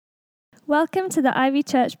Welcome to the Ivy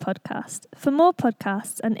Church podcast. For more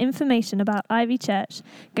podcasts and information about Ivy Church,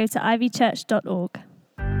 go to ivychurch.org.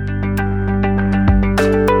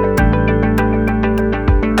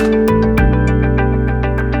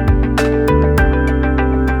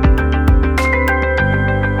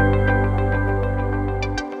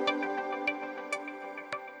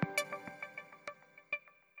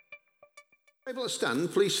 Able to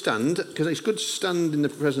stand, please stand, because it's good to stand in the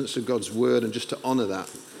presence of God's word and just to honour that.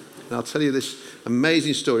 And I'll tell you this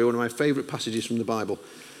amazing story, one of my favourite passages from the Bible,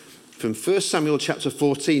 from 1 Samuel chapter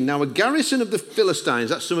 14. Now a garrison of the Philistines,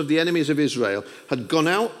 that's some of the enemies of Israel, had gone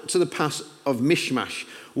out to the pass of Michmash.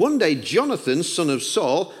 One day Jonathan, son of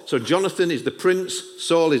Saul, so Jonathan is the prince,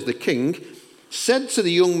 Saul is the king, said to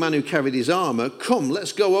the young man who carried his armour, "Come,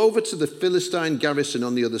 let's go over to the Philistine garrison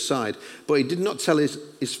on the other side." But he did not tell his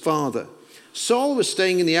father. Saul was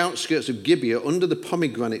staying in the outskirts of Gibeah under the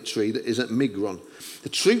pomegranate tree that is at Migron. The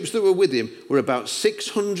troops that were with him were about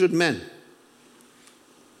 600 men,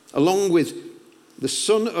 along with the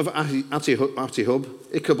son of Ahitub,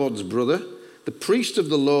 Ichabod's brother, the priest of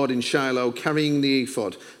the Lord in Shiloh, carrying the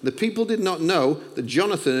ephod. The people did not know that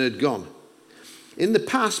Jonathan had gone. In the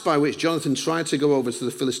pass by which Jonathan tried to go over to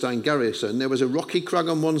the Philistine garrison, there was a rocky crag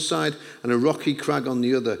on one side and a rocky crag on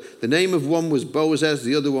the other. The name of one was Bozez,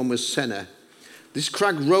 the other one was Seneh. This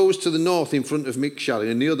crag rose to the north in front of Migdal,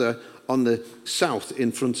 and the other on the south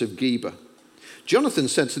in front of Geba. Jonathan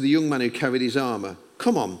said to the young man who carried his armour,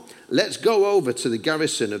 "Come on, let's go over to the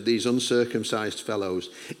garrison of these uncircumcised fellows.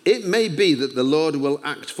 It may be that the Lord will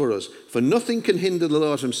act for us, for nothing can hinder the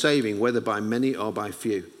Lord from saving, whether by many or by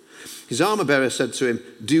few." His armour-bearer said to him,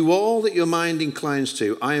 "Do all that your mind inclines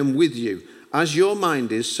to. I am with you. As your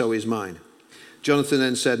mind is, so is mine." Jonathan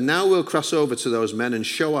then said, "Now we'll cross over to those men and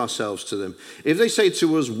show ourselves to them. If they say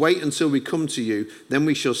to us, 'Wait until we come to you,' then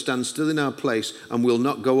we shall stand still in our place and will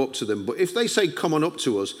not go up to them. But if they say, 'Come on up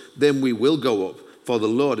to us,' then we will go up, for the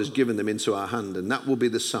Lord has given them into our hand, and that will be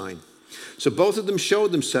the sign." So both of them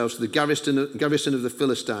showed themselves to the garrison of the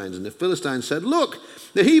Philistines, and the Philistines said, "Look,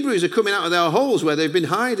 the Hebrews are coming out of their holes where they've been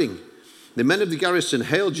hiding." The men of the garrison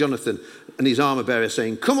hailed Jonathan and his armour-bearer,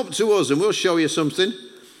 saying, "Come up to us and we'll show you something."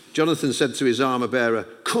 Jonathan said to his armour-bearer,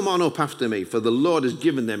 "Come on up after me, for the Lord has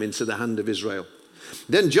given them into the hand of Israel."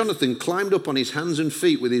 Then Jonathan climbed up on his hands and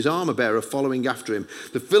feet with his armour-bearer following after him.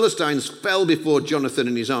 The Philistines fell before Jonathan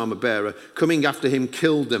and his armour-bearer. Coming after him,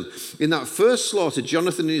 killed them. In that first slaughter,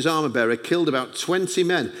 Jonathan and his armour-bearer killed about 20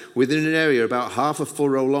 men within an area about half a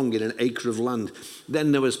furrow long in an acre of land.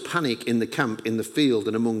 Then there was panic in the camp, in the field,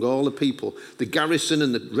 and among all the people. The garrison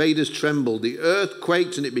and the raiders trembled. The earth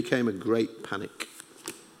quaked, and it became a great panic.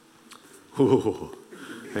 Ooh.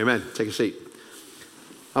 Amen. Take a seat.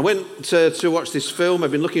 I went to watch this film.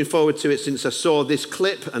 I've been looking forward to it since I saw this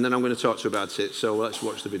clip, and then I'm going to talk to you about it. So let's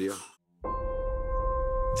watch the video.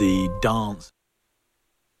 The dance.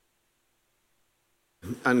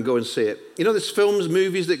 And go and see it. You know, there's films,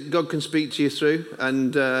 movies that God can speak to you through,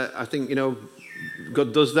 and I think, you know,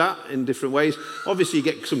 God does that in different ways. Obviously, you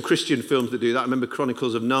get some Christian films that do that. I remember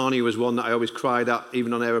Chronicles of Narnia was one that I always cried at,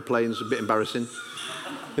 even on aeroplanes, a bit embarrassing.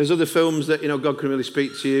 There's other films that, you know, God can really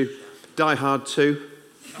speak to you. Die Hard 2.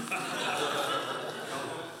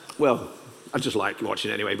 Well, I just like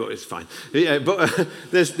watching it anyway, but it's fine. Yeah, but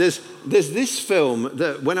there's this film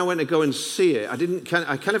that when I went to go and see it, I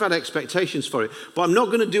kind of had expectations for it, but I'm not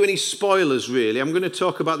going to do any spoilers really. I'm going to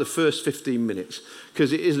talk about the first 15 minutes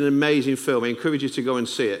because it is an amazing film. I encourage you to go and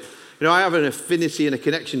see it. You know, I have an affinity and a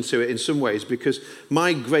connection to it in some ways because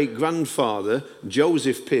my great-grandfather,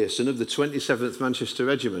 Joseph Pearson of the 27th Manchester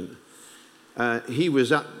Regiment, he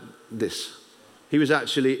was at this. He was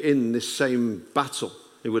actually in this same battle.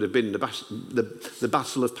 It would have been the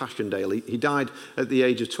Battle of Passchendaele. He died at the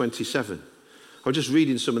age of 27. I was just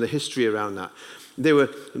reading some of the history around that.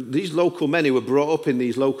 These local men who were brought up in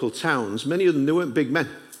these local towns, many of them, they weren't big men.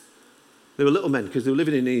 They were little men because they were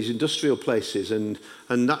living in these industrial places, and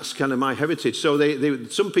that's kind of my heritage. So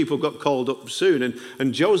some people got called up soon,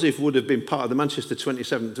 and Joseph would have been part of the Manchester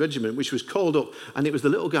 27th Regiment, which was called up, and it was the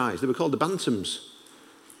little guys. They were called the Bantams.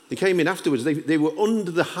 They came in afterwards. They were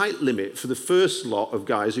under the height limit for the first lot of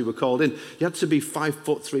guys who were called in. You had to be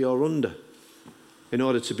 5'3" or under in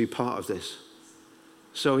order to be part of this.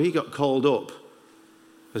 So he got called up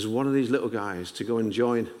as one of these little guys to go and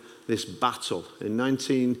join this battle in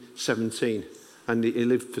 1917, and he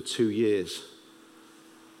lived for 2 years.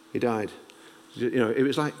 He died. You know, it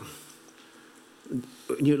was like,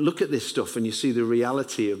 you look at this stuff and you see the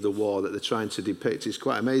reality of the war that they're trying to depict. It's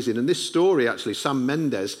quite amazing. And this story, actually, Sam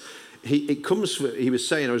Mendes, he was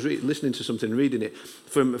saying, I was listening to something, reading it,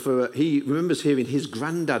 he remembers hearing his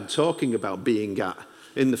granddad talking about being at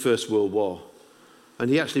in the First World War. And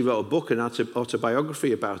he actually wrote a book, an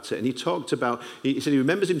autobiography about it. And he talked about, he said he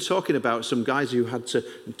remembers him talking about some guys who had to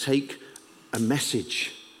take a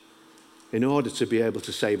message in order to be able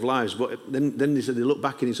to save lives. But then he said they looked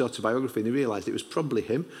back in his autobiography and they realised it was probably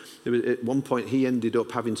him. At one point he ended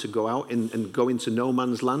up having to go out and go into no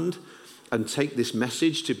man's land and take this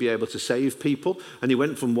message to be able to save people. And he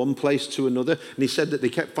went from one place to another. And he said that they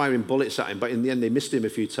kept firing bullets at him, but in the end they missed him a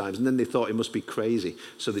few times. And then they thought he must be crazy.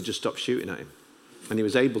 So they just stopped shooting at him. And he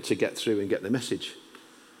was able to get through and get the message.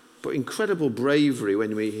 But incredible bravery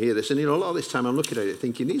when we hear this. And a lot of this time I'm looking at it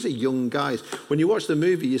thinking, these are young guys. When you watch the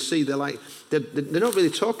movie, you see they're not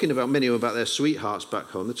really talking about many of them about their sweethearts back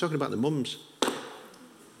home. They're talking about their mums.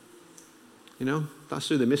 That's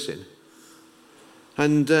who they're missing.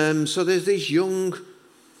 And so there's these young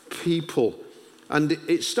people. And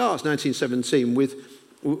it starts 1917 with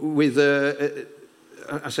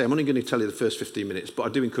I say I'm only going to tell you the first 15 minutes, but I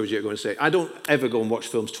do encourage you to go and say, I don't ever go and watch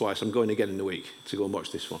films twice. I'm going again in the week to go and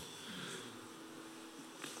watch this one.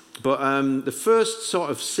 But the first sort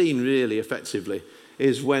of scene really effectively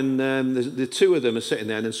is when the two of them are sitting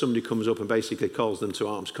there and then somebody comes up and basically calls them to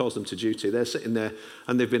arms, calls them to duty. They're sitting there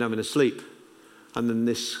and they've been having a sleep. And then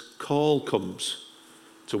this call comes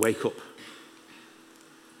to wake up,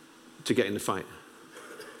 to get in the fight.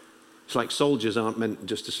 It's like soldiers aren't meant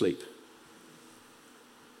just to sleep.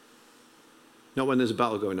 Not when there's a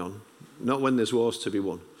battle going on. Not when there's wars to be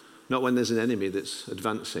won. Not when there's an enemy that's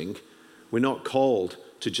advancing. We're not called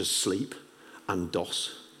to just sleep and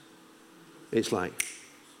DOS. It's like,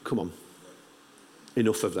 come on.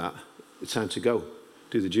 Enough of that. It's time to go.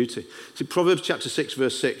 Do the duty. See, Proverbs chapter 6,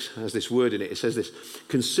 verse 6 has this word in it. It says this,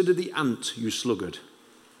 consider the ant, you sluggard.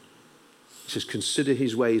 It says, consider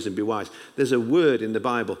his ways and be wise. There's a word in the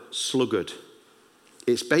Bible, sluggard.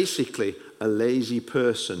 It's basically a lazy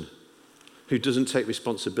person who doesn't take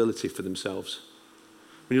responsibility for themselves.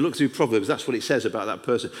 When you look through Proverbs, that's what it says about that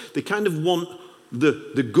person. They kind of want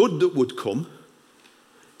the good that would come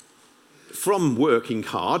from working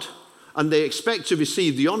hard, and they expect to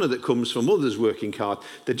receive the honor that comes from others working hard.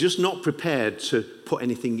 They're just not prepared to put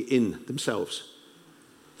anything in themselves.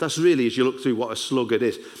 That's really, as you look through, what a sluggard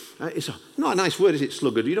is. It's not a nice word, is it,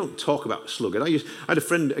 sluggard? You don't talk about sluggard. I had a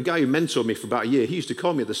friend, a guy who mentored me for about a year. He used to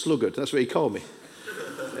call me the sluggard. That's what he called me.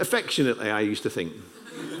 Affectionately, I used to think.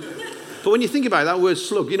 But when you think about it, that word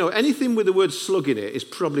slug, anything with the word slug in it is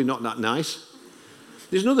probably not that nice.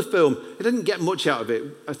 There's another film, I didn't get much out of it.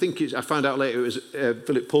 I found out later it was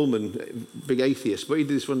Philip Pullman, big atheist, but he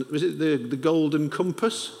did this one. Was it the Golden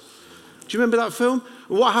Compass? Do you remember that film?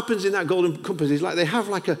 What happens in that Golden Compass is like they have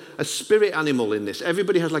like a spirit animal in this.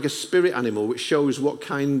 Everybody has like a spirit animal which shows what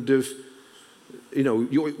kind of,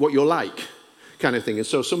 what you're like kind of thing. And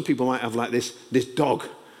so some people might have like this dog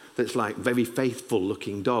that's like very faithful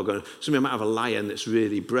looking dog, or somebody might have a lion that's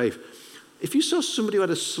really brave. If you saw somebody who had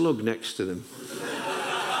a slug next to them,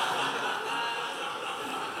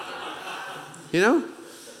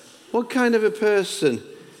 what kind of a person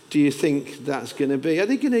do you think that's going to be? Are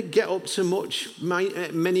they going to get up to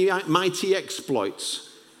many mighty exploits?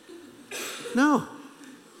 No,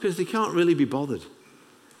 because they can't really be bothered.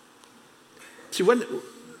 See, when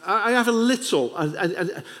I have a little,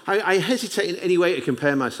 I hesitate in any way to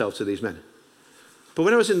compare myself to these men. But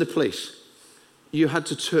when I was in the police, you had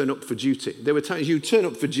to turn up for duty. There were times you turn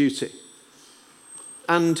up for duty.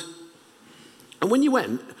 And when you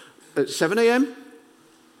went at 7 a.m.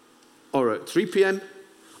 or at 3 p.m.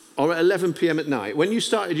 or at 11 p.m. at night, when you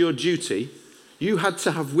started your duty, you had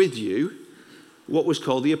to have with you what was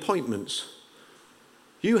called the appointments.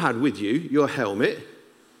 You had with you your helmet,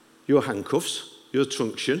 your handcuffs, your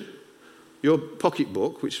truncheon, your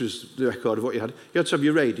pocketbook, which was the record of what you had. You had to have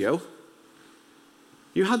your radio.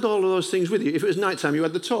 You had all of those things with you. If it was nighttime, you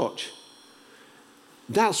had the torch.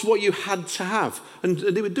 That's what you had to have. And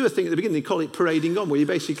they would do a thing at the beginning, they call it parading on, where you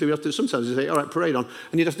basically would have to, sometimes they say, all right, parade on,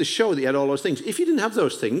 and you'd have to show that you had all those things. If you didn't have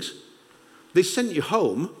those things, they sent you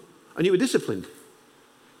home and you were disciplined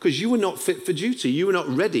because you were not fit for duty. You were not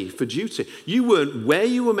ready for duty. You weren't where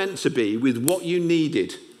you were meant to be with what you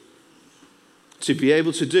needed to be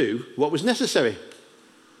able to do what was necessary.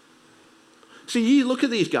 See, you look at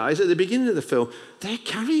these guys at the beginning of the film, they're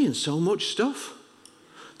carrying so much stuff.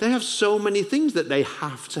 They have so many things that they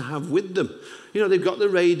have to have with them. They've got the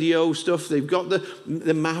radio stuff, they've got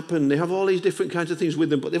the map, and they have all these different kinds of things with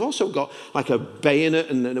them, but they've also got like a bayonet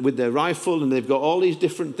and with their rifle, and they've got all these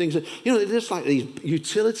different things. They're just like these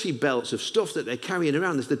utility belts of stuff that they're carrying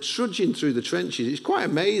around as they're trudging through the trenches. It's quite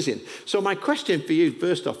amazing. So my question for you,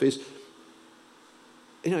 first off, is,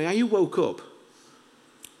 are you woke up?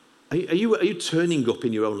 Are you turning up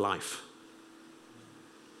in your own life?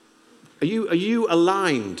 Are you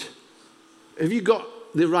aligned? Have you got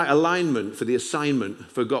the right alignment for the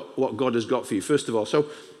assignment for what God has got for you, first of all? So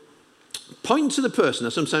point to the person, I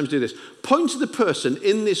sometimes do this, point to the person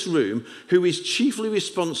in this room who is chiefly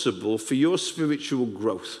responsible for your spiritual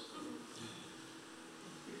growth.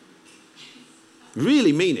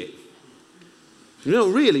 Really mean it.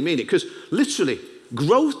 Really mean it, because literally,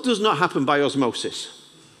 growth does not happen by osmosis.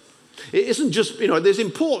 It isn't just, there's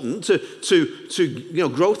important to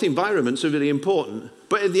growth environments are really important.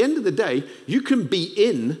 But at the end of the day, you can be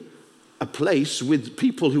in a place with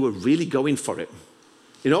people who are really going for it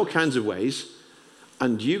in all kinds of ways,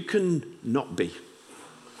 and you can not be,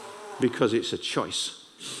 because it's a choice.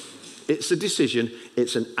 It's a decision.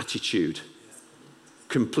 It's an attitude.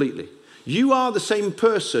 Completely. You are the same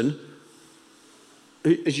person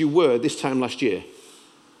as you were this time last year,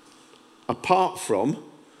 apart from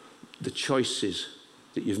the choices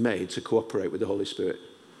that you've made to cooperate with the Holy Spirit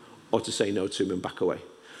or to say no to him and back away.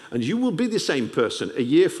 And you will be the same person a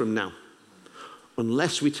year from now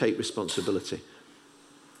unless we take responsibility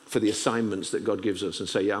for the assignments that God gives us and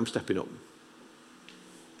say, yeah, I'm stepping up.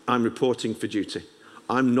 I'm reporting for duty.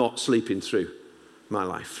 I'm not sleeping through my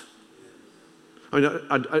life.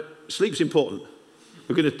 Sleep's important.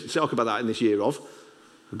 We're going to talk about that in this year of.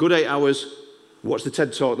 A good 8 hours. Watch the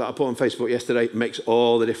TED Talk that I put on Facebook yesterday. Makes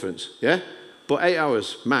all the difference. Yeah? But 8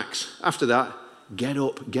 hours max. After that, get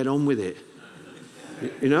up, get on with it.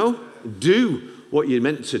 Do what you're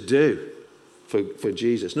meant to do for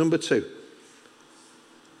Jesus. Number 2,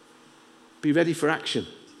 be ready for action.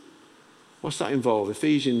 What's that involve?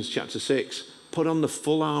 Ephesians chapter 6. Put on the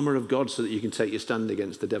full armor of God so that you can take your stand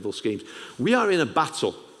against the devil's schemes. We are in a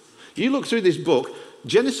battle. You look through this book,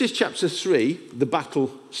 Genesis chapter 3, the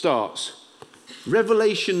battle starts.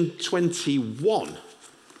 Revelation 21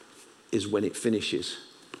 is when it finishes.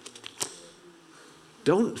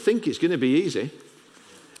 Don't think it's going to be easy.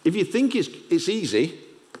 If you think it's easy,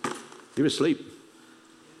 you're asleep.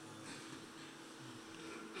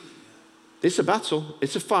 It's a battle.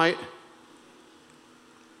 It's a fight.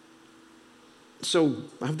 So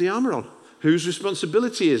have the armor on. Whose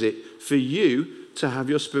responsibility is it for you to have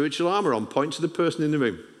your spiritual armor on? Point to the person in the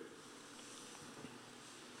room.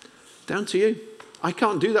 Down to you. I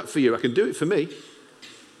can't do that for you. I can do it for me.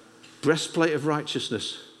 Breastplate of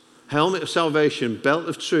righteousness, helmet of salvation, belt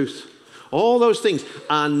of truth. All those things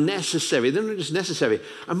are necessary. They're not just necessary.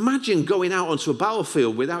 Imagine going out onto a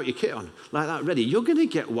battlefield without your kit on, like that ready. You're going to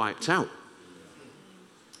get wiped out.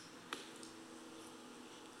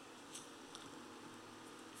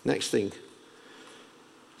 Next thing.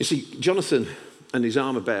 You see, Jonathan and his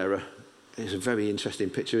armor bearer is a very interesting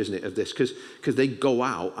picture, isn't it, of this? Because they go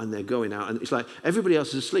out and they're going out, and it's like everybody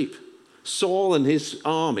else is asleep. Saul and his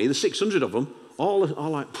army, the 600 of them, all are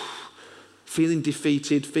like feeling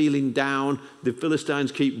defeated, feeling down. The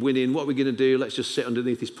Philistines keep winning. What are we going to do? Let's just sit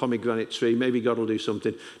underneath this pomegranate tree. Maybe God will do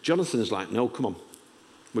something. Jonathan's like, no, come on.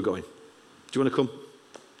 We're going. Do you want to come?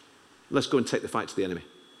 Let's go and take the fight to the enemy.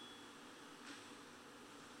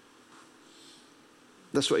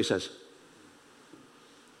 That's what he says.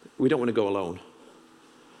 We don't want to go alone.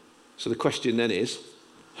 So the question then is,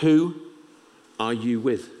 who are you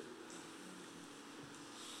with?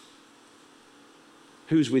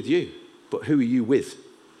 Who's with you? But who are you with?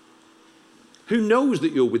 Who knows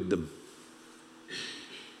that you're with them?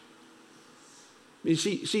 You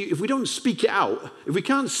see, if we don't speak it out, if we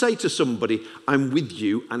can't say to somebody, I'm with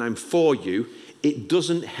you and I'm for you, it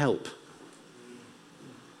doesn't help.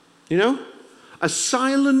 A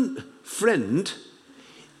silent friend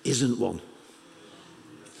isn't one.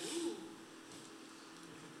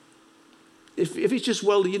 If it's just,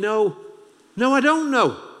 well, no, I don't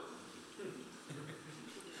know.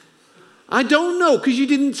 I don't know because you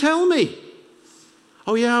didn't tell me.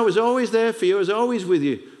 Oh yeah, I was always there for you. I was always with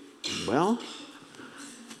you. Well,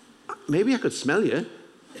 maybe I could smell you.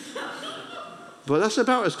 But that's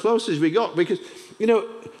about as close as we got because,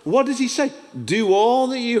 what does he say? Do all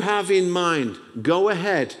that you have in mind. Go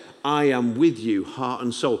ahead. I am with you, heart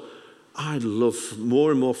and soul. I'd love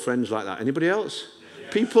more and more friends like that. Anybody else?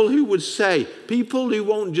 Yeah. People who would say, people who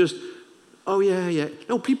won't just, oh yeah.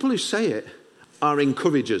 No, people who say it are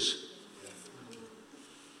encouragers.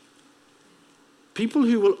 People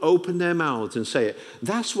who will open their mouths and say it.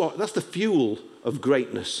 That's the fuel of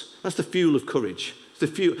greatness. That's the fuel of courage. It's the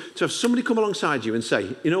fuel to have somebody come alongside you and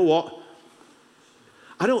say, you know what?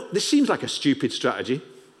 This seems like a stupid strategy.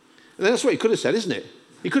 And that's what he could have said, isn't it?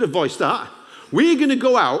 He could have voiced that. We're going to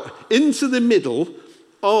go out into the middle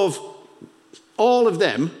of all of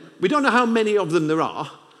them. We don't know how many of them there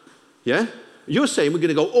are. Yeah? You're saying we're going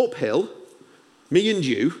to go uphill, me and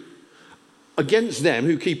you, against them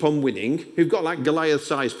who keep on winning, who've got like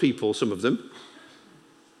Goliath-sized people, some of them.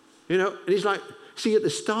 And he's like, see, at the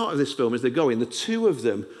start of this film, as they're going, the two of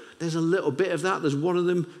them, there's a little bit of that. There's one of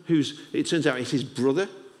them it turns out it's his brother,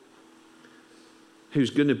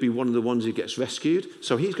 who's going to be one of the ones who gets rescued.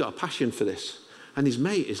 So he's got a passion for this. And his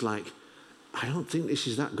mate is like, I don't think this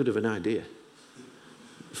is that good of an idea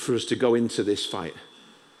for us to go into this fight.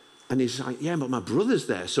 And he's like, yeah, but my brother's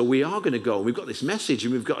there, so we are going to go. And we've got this message,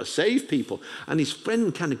 and we've got to save people. And his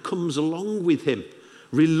friend kind of comes along with him,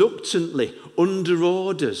 reluctantly, under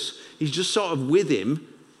orders. He's just sort of with him,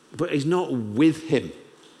 but he's not with him.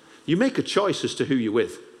 You make a choice as to who you're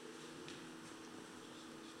with.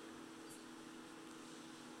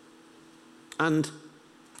 And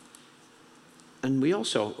we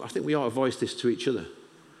also, I think we ought to voice this to each other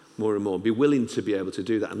more and more. Be willing to be able to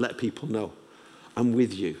do that and let people know, I'm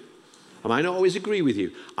with you. I might not always agree with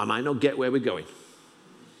you. I might not get where we're going.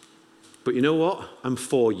 But you know what? I'm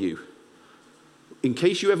for you. In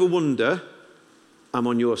case you ever wonder, I'm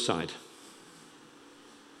on your side.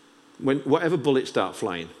 Whatever bullets start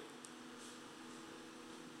flying.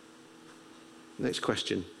 Next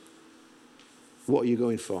question. What are you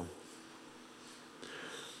going for?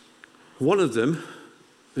 One of them,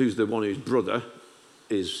 who's the one whose brother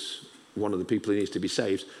is one of the people who needs to be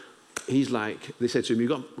saved, he's like, they said to him,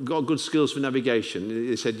 you've got good skills for navigation.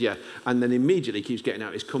 They said, yeah. And then immediately keeps getting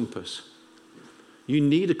out his compass. You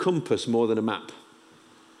need a compass more than a map.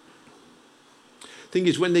 Thing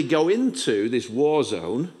is, when they go into this war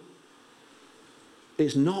zone,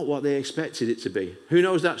 it's not what they expected it to be. Who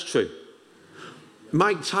knows that's true?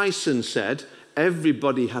 Mike Tyson said,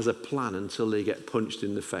 everybody has a plan until they get punched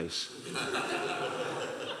in the face.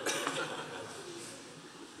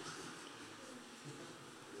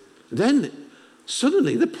 Then,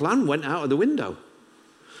 suddenly, the plan went out of the window.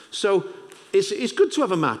 So, it's good to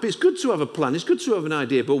have a map, it's good to have a plan, it's good to have an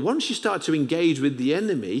idea, but once you start to engage with the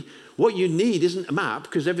enemy, what you need isn't a map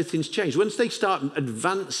because everything's changed. Once they start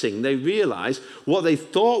advancing, they realize what they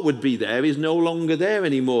thought would be there is no longer there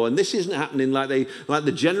anymore. And this isn't happening like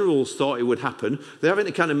the generals thought it would happen. They're having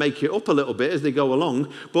to kind of make it up a little bit as they go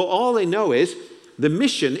along. But all they know is the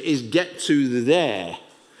mission is get to there.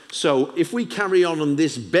 So if we carry on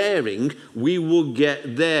this bearing, we will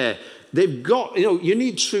get there. They've got, you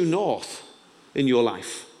need true north in your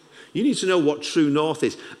life. You need to know what true north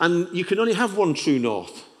is. And you can only have one true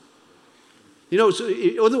north.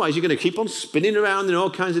 Otherwise you're going to keep on spinning around in all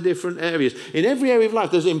kinds of different areas. In every area of life,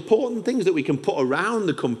 there's important things that we can put around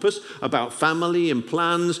the compass about family and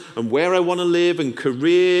plans and where I want to live and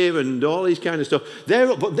career and all these kind of stuff.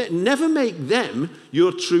 But never make them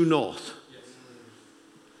your true north. Yes.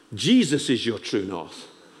 Jesus is your true north.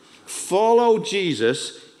 Follow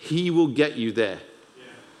Jesus, he will get you there.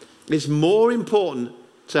 Yeah. It's more important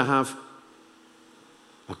to have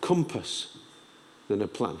a compass than a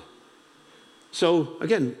plan. So,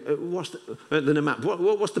 again, than a map?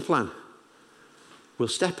 What's the plan? We'll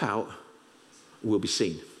step out, we'll be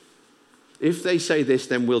seen. If they say this,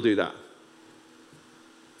 then we'll do that.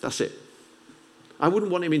 That's it. I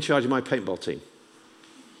wouldn't want him in charge of my paintball team,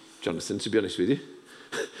 Jonathan, to be honest with you.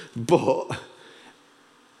 But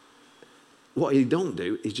what they don't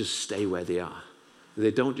do is just stay where they are.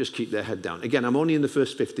 They don't just keep their head down. Again, I'm only in the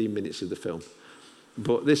first 15 minutes of the film.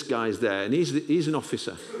 But this guy's there, and he's an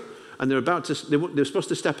officer. And they're supposed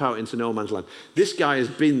to step out into no man's land. This guy has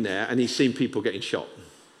been there and he's seen people getting shot.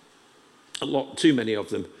 Too many of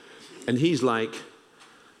them. And he's like,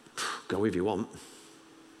 go if you want.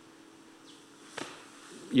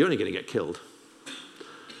 You're only going to get killed.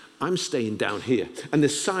 I'm staying down here. And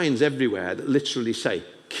there's signs everywhere that literally say,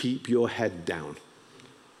 keep your head down.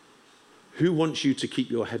 Who wants you to keep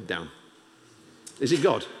your head down? Is it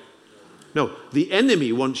God? No, the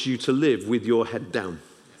enemy wants you to live with your head down.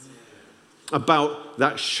 About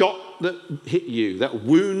that shot that hit you, that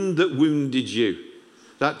wound that wounded you,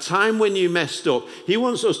 that time when you messed up. He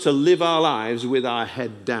wants us to live our lives with our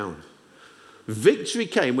head down. Victory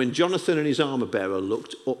came when Jonathan and his armor bearer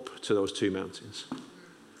looked up to those two mountains.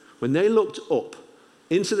 When they looked up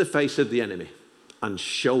into the face of the enemy and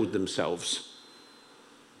showed themselves,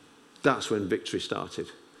 that's when victory started.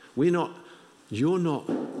 You're not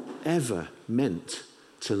ever meant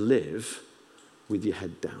to live with your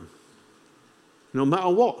head down. No matter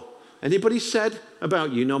what anybody said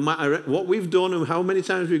about you, no matter what we've done and how many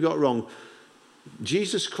times we've got wrong,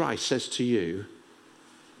 Jesus Christ says to you,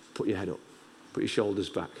 put your head up, put your shoulders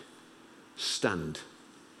back, stand.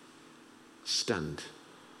 Stand.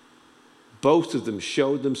 Both of them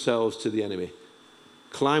showed themselves to the enemy.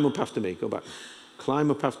 Climb up after me, go back.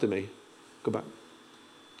 Climb up after me, go back.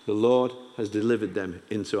 The Lord has delivered them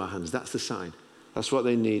into our hands. That's the sign. That's what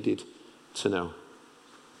they needed to know.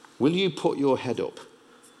 Will you put your head up?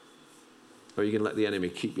 Or are you going to let the enemy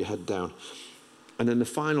keep your head down? And then the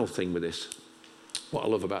final thing with this, what I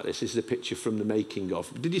love about this is a picture from the making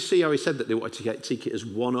of. Did you see how he said that they wanted to take it as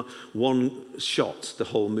one shot, the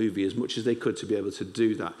whole movie, as much as they could to be able to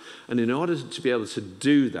do that? And in order to be able to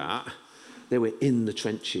do that, they were in the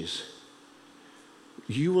trenches.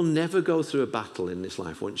 You will never go through a battle in this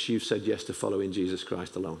life once you've said yes to following Jesus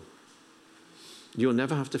Christ alone. You'll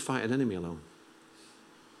never have to fight an enemy alone.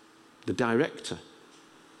 The director,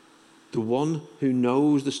 the one who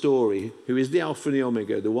knows the story, who is the Alpha and the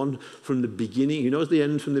Omega, the one from the beginning, who knows the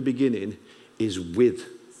end from the beginning, is with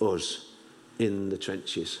us in the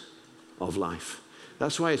trenches of life.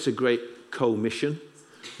 That's why it's a great co-mission.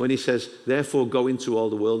 When he says, therefore go into all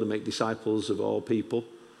the world and make disciples of all people.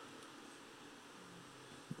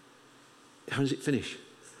 How does it finish?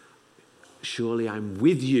 Surely I'm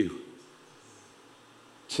with you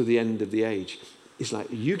to the end of the age. It's like,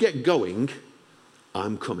 you get going,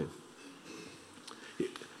 I'm coming.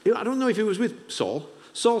 I don't know if he was with Saul.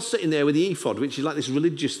 Saul's sitting there with the ephod, which is like this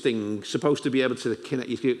religious thing, supposed to be able to connect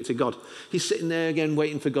you to God. He's sitting there again,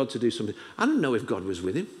 waiting for God to do something. I don't know if God was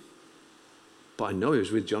with him, but I know he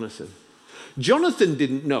was with Jonathan. Jonathan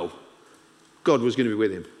didn't know God was going to be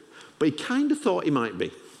with him, but he kind of thought he might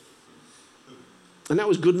be. And that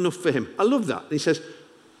was good enough for him. I love that. He says,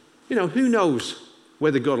 who knows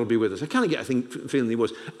whether God will be with us? I kind of get a feeling he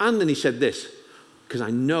was. And then he said this, because I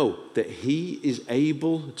know that he is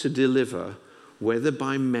able to deliver whether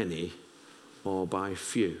by many or by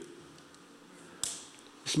few.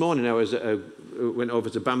 This morning I went over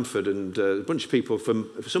to Bamford, and a bunch of people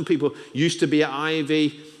some people used to be at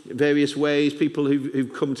Ivy various ways, people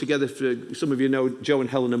who've come together. Some of you know Joe and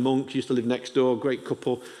Helena Monk, used to live next door, great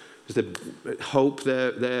couple. It was the Hope,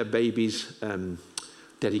 their baby's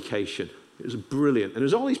dedication. It was brilliant. And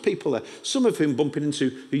there's all these people there, some of whom bumping into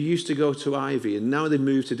who used to go to Ivy, and now they've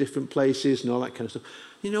moved to different places and all that kind of stuff.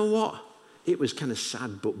 You know what? It was kind of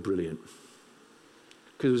sad but brilliant.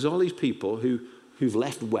 Because there's all these people who've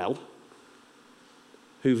left well,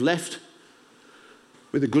 who've left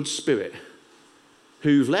with a good spirit,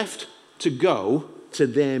 who've left to go to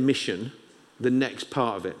their mission, the next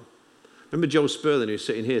part of it. Remember Jo Sperling, who was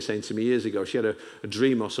sitting here saying to me years ago, she had a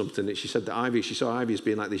dream or something that she said that she saw Ivy as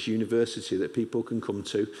being like this university that people can come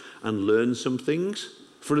to and learn some things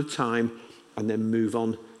for a time and then move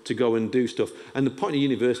on to go and do stuff. And the point of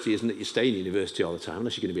university isn't that you stay in university all the time,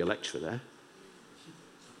 unless you're going to be a lecturer there.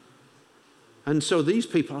 And so these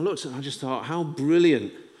people, I looked and I just thought, how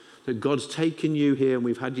brilliant that God's taken you here and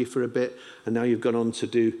we've had you for a bit and now you've gone on to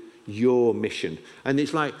do your mission. And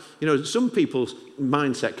it's like, some people's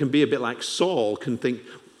mindset can be a bit like Saul, can think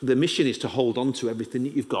the mission is to hold on to everything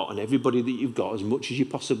that you've got and everybody that you've got as much as you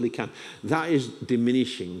possibly can. That is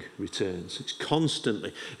diminishing returns. It's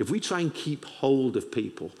constantly, if we try and keep hold of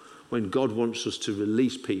people when God wants us to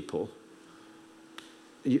release people,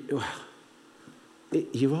 you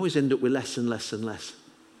always end up with less and less and less.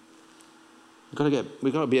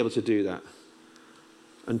 We've got to be able to do that.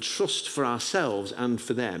 And trust for ourselves and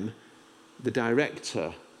for them, the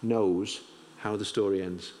director knows how the story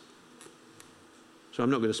ends. So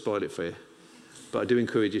I'm not going to spoil it for you, but I do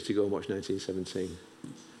encourage you to go and watch 1917.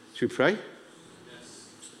 Should we pray?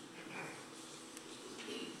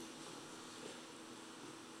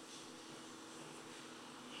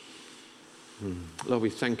 Yes. Lord,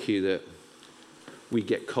 we thank you that we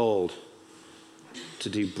get called to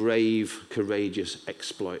do brave, courageous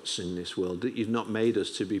exploits in this world. That you've not made us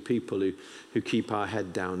to be people who keep our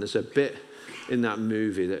head down. There's a bit in that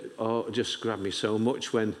movie that just grabbed me so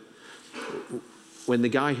much when the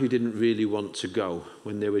guy who didn't really want to go,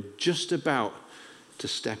 when they were just about to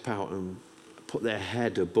step out and put their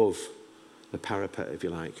head above the parapet, if you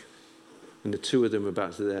like, and the two of them were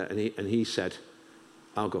about to there, and he said,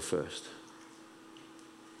 I'll go first.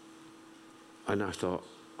 And I thought,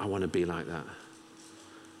 I want to be like that.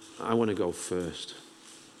 I want to go first.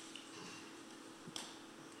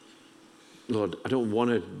 Lord, I don't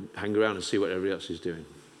want to hang around and see what everybody else is doing.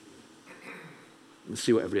 And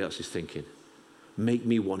see what everybody else is thinking. Make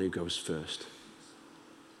me one who goes first.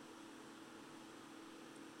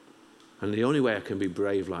 And the only way I can be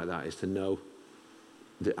brave like that is to know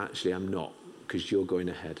that actually I'm not, because you're going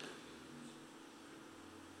ahead.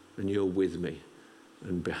 And you're with me,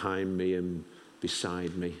 and behind me, and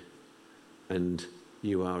beside me. And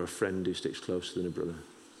you are a friend who sticks closer than a brother.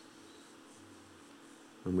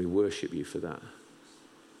 And we worship you for that.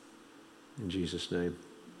 In Jesus' name,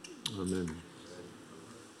 amen.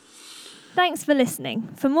 Thanks for listening.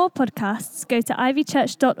 For more podcasts, go to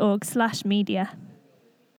ivychurch.org/media.